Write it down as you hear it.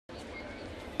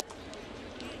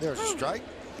There's a strike.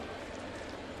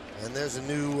 And there's a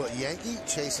new Yankee.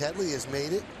 Chase Headley has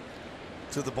made it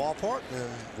to the ballpark, and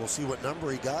we'll see what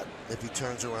number he got if he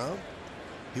turns around.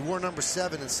 He wore number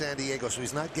 7 in San Diego, so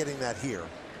he's not getting that here.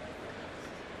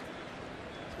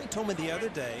 He told me the other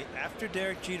day, after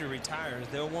Derek Jeter retires,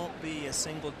 there won't be a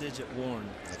single-digit worn.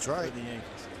 That's right. For the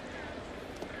Yankees.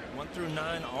 1 through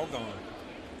 9, all gone.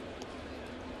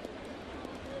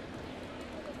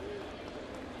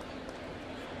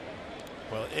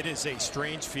 Well, it is a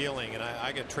strange feeling, and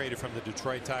I got traded from the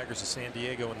Detroit Tigers to San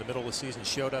Diego in the middle of the season.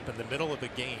 Showed up in the middle of the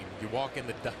game. You walk in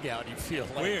the dugout, you feel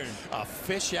like weird. A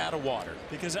fish out of water.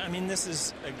 Because I mean, this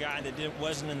is a guy that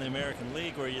wasn't in the American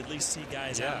League, where you at least see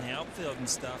guys out in the outfield and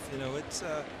stuff. You know, it's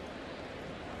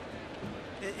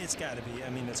got to be. I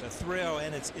mean, it's a thrill,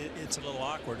 and it's a little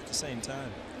awkward at the same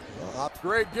time.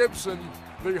 Greg Gibson,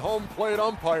 the home plate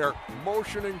umpire,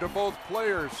 motioning to both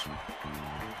players.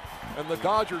 And the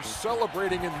Dodgers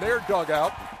celebrating in their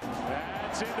dugout.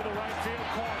 That's into the right field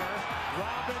corner.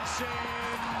 Robinson,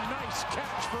 nice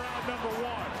catch for out number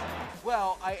 1.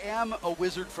 Well, I am a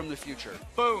wizard from the future.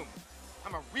 Boom.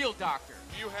 I'm a real doctor.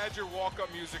 If you had your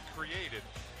walk-up music created,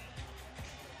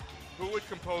 who would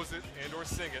compose it and or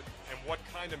sing it, and what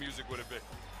kind of music would it be?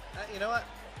 You know what?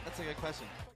 That's a good question.